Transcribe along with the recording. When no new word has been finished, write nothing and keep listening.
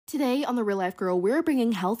Today on The Real Life Girl, we're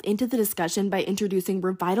bringing health into the discussion by introducing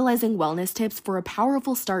revitalizing wellness tips for a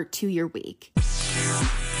powerful start to your week.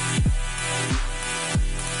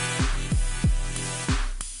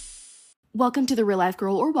 Welcome to The Real Life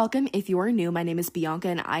Girl, or welcome if you are new. My name is Bianca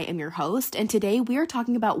and I am your host, and today we are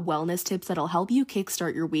talking about wellness tips that'll help you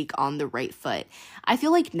kickstart your week on the right foot. I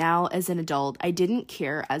feel like now as an adult, I didn't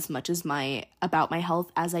care as much about my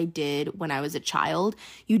health as I did when I was a child.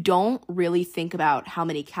 You don't really think about how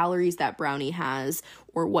many calories that brownie has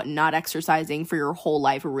or what not exercising for your whole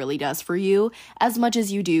life really does for you as much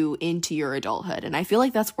as you do into your adulthood. And I feel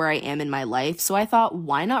like that's where I am in my life. So I thought,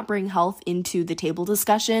 why not bring health into the table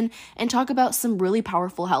discussion and talk about some really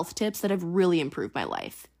powerful health tips that have really improved my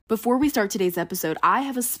life. Before we start today's episode, I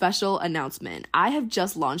have a special announcement. I have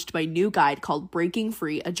just launched my new guide called Breaking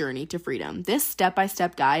Free: A Journey to Freedom. This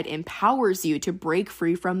step-by-step guide empowers you to break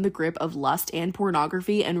free from the grip of lust and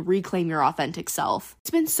pornography and reclaim your authentic self.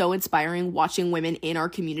 It's been so inspiring watching women in our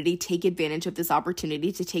community take advantage of this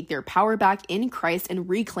opportunity to take their power back in Christ and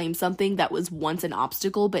reclaim something that was once an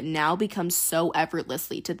obstacle but now becomes so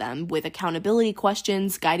effortlessly to them, with accountability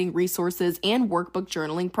questions, guiding resources, and workbook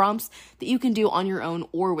journaling prompts that you can do on your own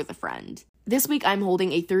or with a friend. This week, I'm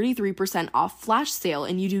holding a 33% off flash sale,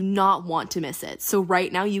 and you do not want to miss it. So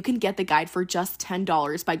right now, you can get the guide for just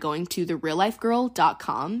 $10 by going to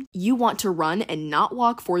thereallifegirl.com. You want to run and not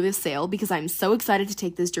walk for this sale because I'm so excited to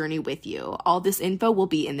take this journey with you. All this info will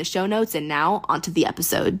be in the show notes, and now onto the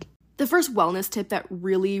episode. The first wellness tip that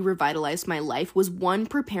really revitalized my life was one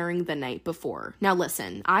preparing the night before. Now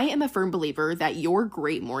listen, I am a firm believer that your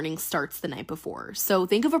great morning starts the night before. So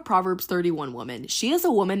think of a Proverbs 31 woman. She is a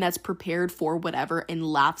woman that's prepared for whatever and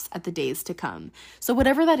laughs at the days to come. So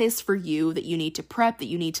whatever that is for you that you need to prep, that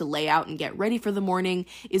you need to lay out and get ready for the morning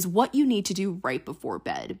is what you need to do right before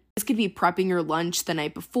bed. This could be prepping your lunch the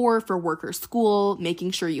night before for work or school,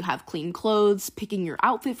 making sure you have clean clothes, picking your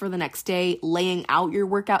outfit for the next day, laying out your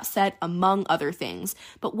workout set, among other things.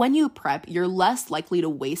 But when you prep, you're less likely to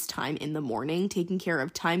waste time in the morning taking care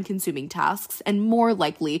of time-consuming tasks and more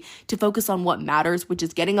likely to focus on what matters, which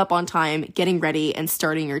is getting up on time, getting ready, and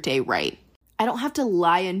starting your day right. I don't have to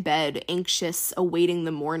lie in bed anxious, awaiting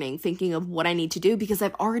the morning, thinking of what I need to do because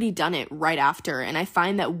I've already done it right after. And I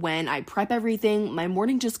find that when I prep everything, my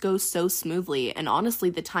morning just goes so smoothly, and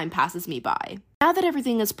honestly, the time passes me by. Now that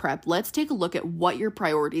everything is prepped, let's take a look at what your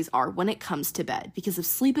priorities are when it comes to bed. Because if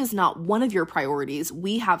sleep is not one of your priorities,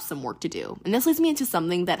 we have some work to do. And this leads me into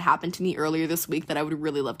something that happened to me earlier this week that I would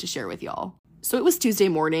really love to share with y'all. So it was Tuesday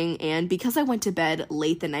morning, and because I went to bed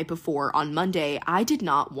late the night before on Monday, I did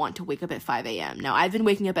not want to wake up at 5 a.m. Now, I've been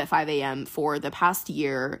waking up at 5 a.m. for the past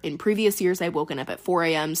year. In previous years, I've woken up at 4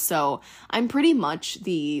 a.m., so I'm pretty much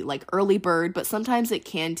the early bird, but sometimes it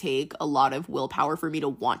can take a lot of willpower for me to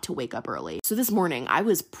want to wake up early. So this morning, I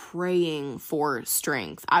was praying for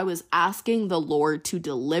strength. I was asking the Lord to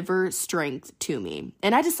deliver strength to me,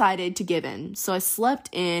 and I decided to give in. So I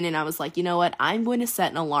slept in, and I was like, you know what? I'm going to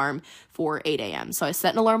set an alarm for 8 a.m. So I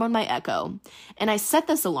set an alarm on my Echo, and I set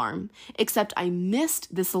this alarm, except I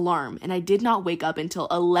missed this alarm, and I did not wake up until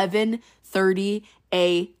 11:30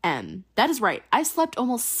 a.m. That is right. I slept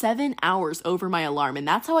almost 7 hours over my alarm, and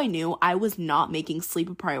that's how I knew I was not making sleep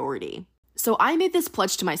a priority. So I made this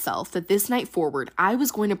pledge to myself that this night forward, I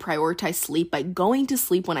was going to prioritize sleep by going to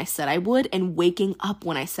sleep when I said I would and waking up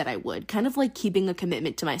when I said I would, kind of like keeping a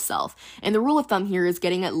commitment to myself. And the rule of thumb here is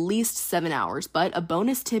getting at least 7 hours, but a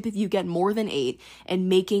bonus tip if you get more than 8, and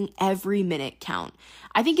making every minute count.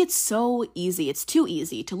 I think it's so easy, it's too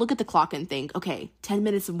easy to look at the clock and think, okay, 10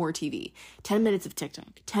 minutes of more TV, 10 minutes of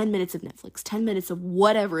TikTok, 10 minutes of Netflix, 10 minutes of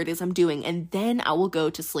whatever it is I'm doing, and then I will go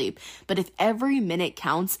to sleep. But if every minute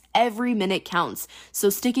counts, every minute counts. So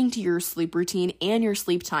sticking to your sleep routine and your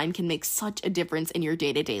sleep time can make such a difference in your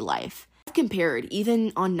day-to-day life. I've compared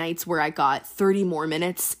even on nights where I got 30 more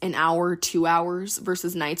minutes, an hour, 2 hours,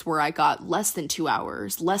 versus nights where I got less than 2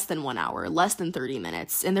 hours, less than 1 hour, less than 30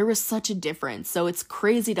 minutes. And there was such a difference. So it's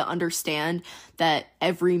crazy to understand that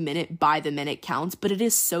every minute by the minute counts, but it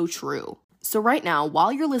is so true. So right now,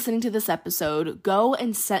 while you're listening to this episode, go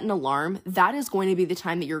and set an alarm. That is going to be the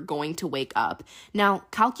time that you're going to wake up. Now,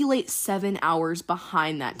 calculate 7 hours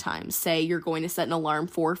behind that time. Say you're going to set an alarm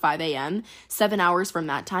for 5 a.m. 7 hours from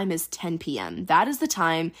that time is 10 p.m. That is the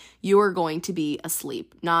time you are going to be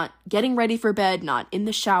asleep. Not getting ready for bed, not in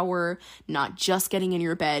the shower, not just getting in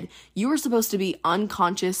your bed. You are supposed to be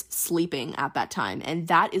unconscious sleeping at that time. And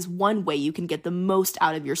that is one way you can get the most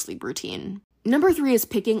out of your sleep routine. Number 3 is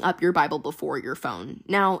picking up your Bible before your phone.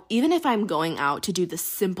 Now, even if I'm going out to do the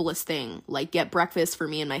simplest thing, like get breakfast for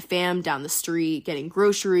me and my fam down the street, getting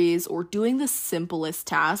groceries, or doing the simplest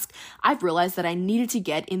task, I've realized that I needed to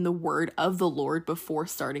get in the word of the Lord before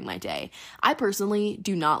starting my day. I personally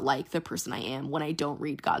do not like the person I am when I don't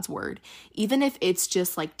read God's word. Even if it's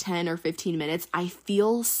just like 10 or 15 minutes, I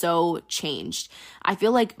feel so changed. I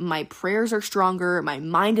feel like my prayers are stronger, my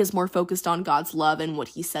mind is more focused on God's love and what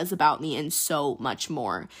he says about me, and so much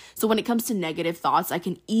more. So when it comes to negative thoughts, I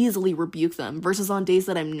can easily rebuke them, versus on days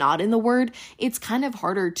that I'm not in the word, it's kind of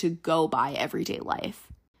harder to go by everyday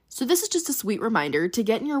life. So this is just a sweet reminder to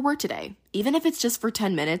get in your word today, even if it's just for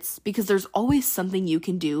 10 minutes, because there's always something you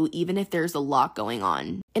can do, even if there's a lot going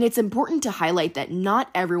on. And it's important to highlight that not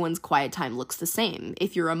everyone's quiet time looks the same.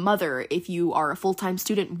 If you're a mother, if you are a full-time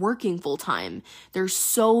student working full-time, there's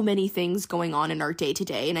so many things going on in our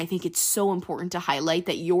day-to-day, and I think it's so important to highlight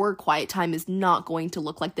that your quiet time is not going to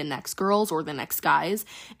look like the next girls or the next guys,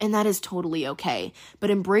 and that is totally okay.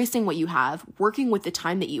 But embracing what you have, working with the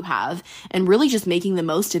time that you have, and really just making the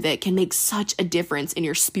most of it can make such a difference in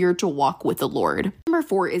your spiritual walk with the Lord. Number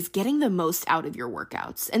 4 is getting the most out of your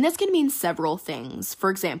workouts. And this can mean several things. For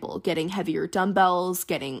example, getting heavier dumbbells,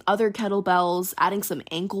 getting other kettlebells, adding some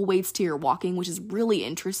ankle weights to your walking, which is really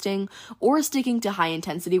interesting, or sticking to high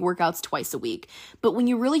intensity workouts twice a week. But when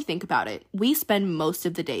you really think about it, we spend most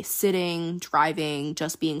of the day sitting, driving,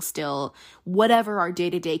 just being still, whatever our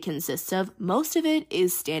day-to-day consists of, most of it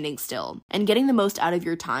is standing still. And getting the most out of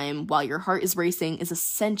your time while your heart is racing is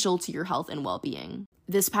essential to your health and well-being.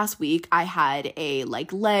 This past week, I had a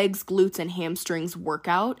legs, glutes, and hamstrings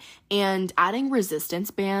workout, and adding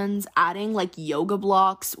resistance bands, adding yoga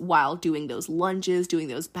blocks while doing those lunges, doing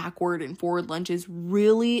those backward and forward lunges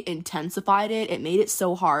really intensified it. It made it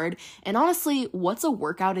so hard. And honestly, what's a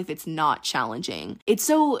workout if it's not challenging? It's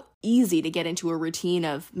so easy to get into a routine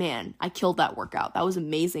of, man, I killed that workout. That was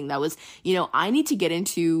amazing. That was, I need to get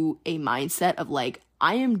into a mindset of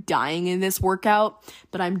I am dying in this workout,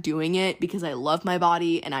 but I'm doing it because I love my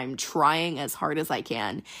body and I'm trying as hard as I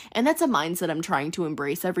can. And that's a mindset I'm trying to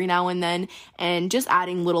embrace every now and then, and just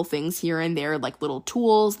adding little things here and there, like little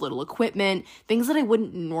tools, little equipment, things that I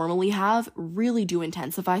wouldn't normally have, really do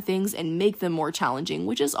intensify things and make them more challenging,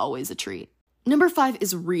 which is always a treat. Number 5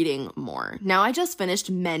 is reading more. Now, I just finished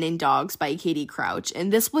Men and Dogs by Katie Crouch,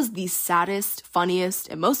 and this was the saddest, funniest,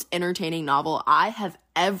 and most entertaining novel I have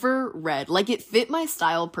ever read. It fit my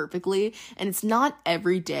style perfectly, and it's not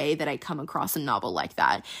every day that I come across a novel like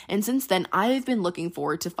that. And since then, I've been looking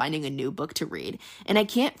forward to finding a new book to read, and I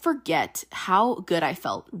can't forget how good I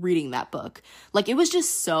felt reading that book. It was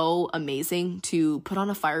just so amazing to put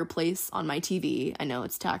on a fireplace on my TV. I know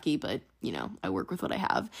it's tacky, but I work with what I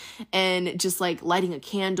have. And just lighting a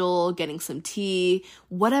candle, getting some tea,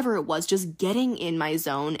 whatever it was, just getting in my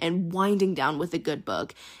zone and winding down with a good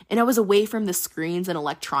book. And I was away from the screens and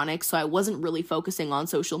electronics, so I wasn't really focusing on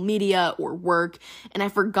social media or work. And I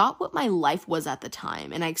forgot what my life was at the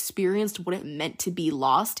time. And I experienced what it meant to be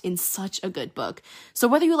lost in such a good book. So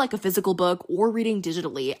whether you like a physical book or reading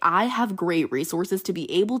digitally, I have great resources to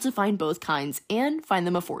be able to find both kinds and find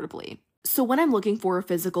them affordably. So when I'm looking for a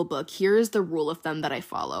physical book, here's the rule of thumb that I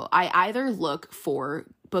follow. I either look for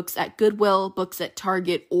books at Goodwill, books at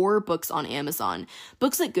Target, or books on Amazon.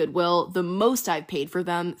 Books at Goodwill, the most I've paid for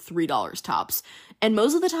them, $3 tops. And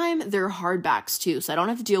most of the time, they're hardbacks too, so I don't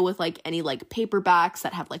have to deal with any paperbacks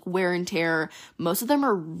that have wear and tear. Most of them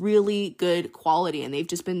are really good quality, and they've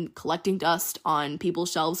just been collecting dust on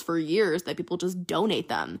people's shelves for years that people just donate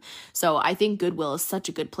them. So I think Goodwill is such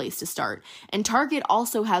a good place to start. And Target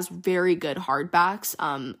also has very good hardbacks,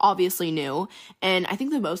 obviously new. And I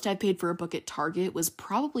think the most I paid for a book at Target was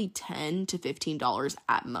probably $10 to $15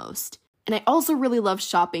 at most. And I also really love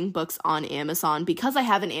shopping books on Amazon because I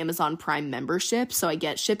have an Amazon Prime membership, so I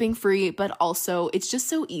get shipping free, but also it's just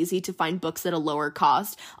so easy to find books at a lower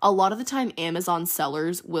cost. A lot of the time, Amazon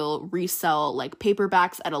sellers will resell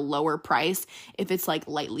paperbacks at a lower price if it's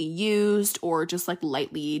lightly used or just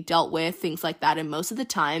lightly dealt with, things like that. And most of the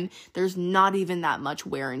time, there's not even that much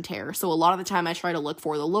wear and tear. So a lot of the time, I try to look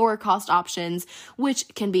for the lower cost options,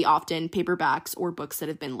 which can be often paperbacks or books that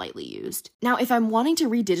have been lightly used. Now, if I'm wanting to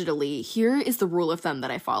read digitally, here is the rule of thumb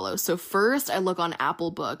that I follow. So first, I look on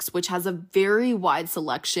Apple Books, which has a very wide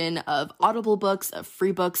selection of Audible books, of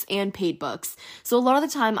free books, and paid books. So a lot of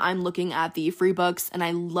the time, I'm looking at the free books, and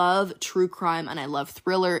I love true crime, and I love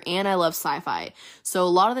thriller, and I love sci-fi. So a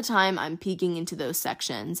lot of the time, I'm peeking into those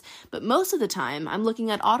sections. But most of the time, I'm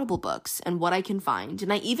looking at Audible books and what I can find.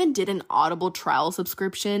 And I even did an Audible trial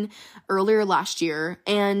subscription earlier last year,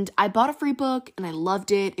 and I bought a free book, and I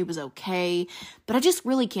loved it. It was okay, but I just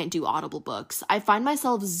really can't do Audible Audible books. I find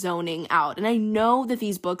myself zoning out, and I know that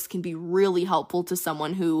these books can be really helpful to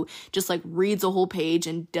someone who just like reads a whole page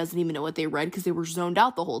and doesn't even know what they read because they were zoned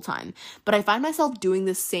out the whole time. But I find myself doing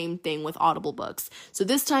the same thing with Audible books. So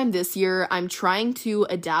this year, I'm trying to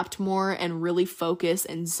adapt more and really focus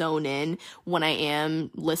and zone in when I am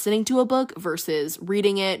listening to a book versus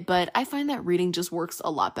reading it, but I find that reading just works a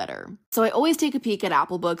lot better. So I always take a peek at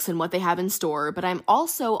Apple Books and what they have in store, but I'm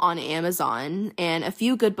also on Amazon, and a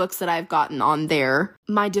few good books that I've gotten on there.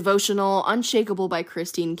 My devotional, Unshakable by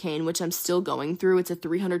Christine Caine, which I'm still going through. It's a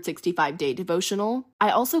 365-day devotional.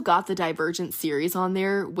 I also got the Divergent series on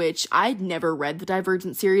there, which I'd never read the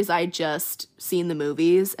Divergent series. I'd just seen the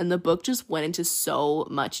movies, and the book just went into so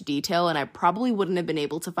much detail, and I probably wouldn't have been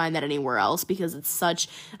able to find that anywhere else because it's such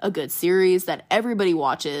a good series that everybody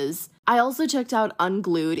watches. I also checked out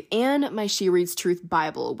Unglued and my She Reads Truth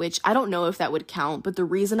Bible, which I don't know if that would count, but the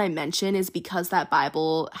reason I mention is because that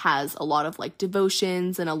Bible has a lot of like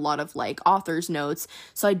devotions and a lot of like author's notes,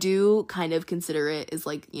 so I do kind of consider it as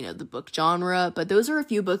like, you know, the book genre, but those are a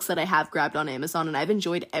few books that I have grabbed on Amazon and I've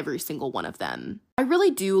enjoyed every single one of them. I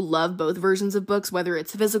really do love both versions of books, whether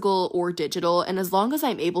it's physical or digital, and as long as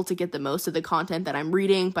I'm able to get the most of the content that I'm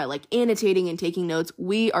reading by like annotating and taking notes,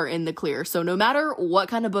 we are in the clear. So no matter what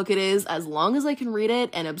kind of book it is, as long as I can read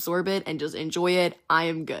it and absorb it and just enjoy it, I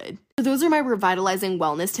am good. So those are my revitalizing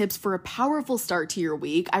wellness tips for a powerful start to your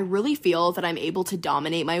week. I really feel that I'm able to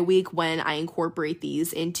dominate my week when I incorporate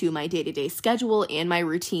these into my day-to-day schedule and my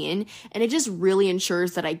routine, and it just really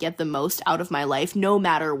ensures that I get the most out of my life no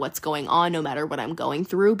matter what's going on, no matter what I'm going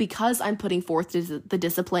through, because I'm putting forth the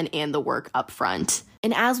discipline and the work up front.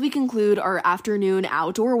 And as we conclude our afternoon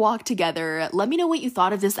outdoor walk together, let me know what you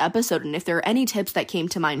thought of this episode and if there are any tips that came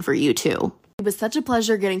to mind for you too. It was such a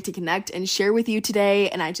pleasure getting to connect and share with you today,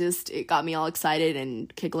 and it got me all excited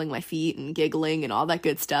and kickling my feet and giggling and all that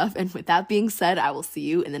good stuff. And with that being said, I will see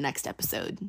you in the next episode.